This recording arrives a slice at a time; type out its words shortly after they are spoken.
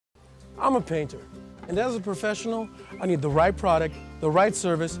I'm a painter, and as a professional, I need the right product, the right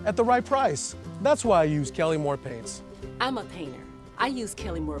service, at the right price. That's why I use Kelly Moore paints. I'm a painter. I use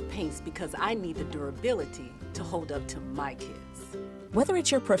Kelly Moore paints because I need the durability to hold up to my kids. Whether it's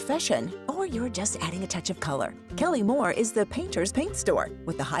your profession or you're just adding a touch of color, Kelly Moore is the painter's paint store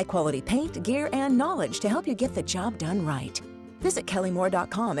with the high-quality paint, gear, and knowledge to help you get the job done right. Visit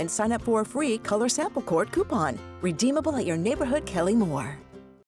kellymoore.com and sign up for a free color sample quart coupon, redeemable at your neighborhood Kelly Moore.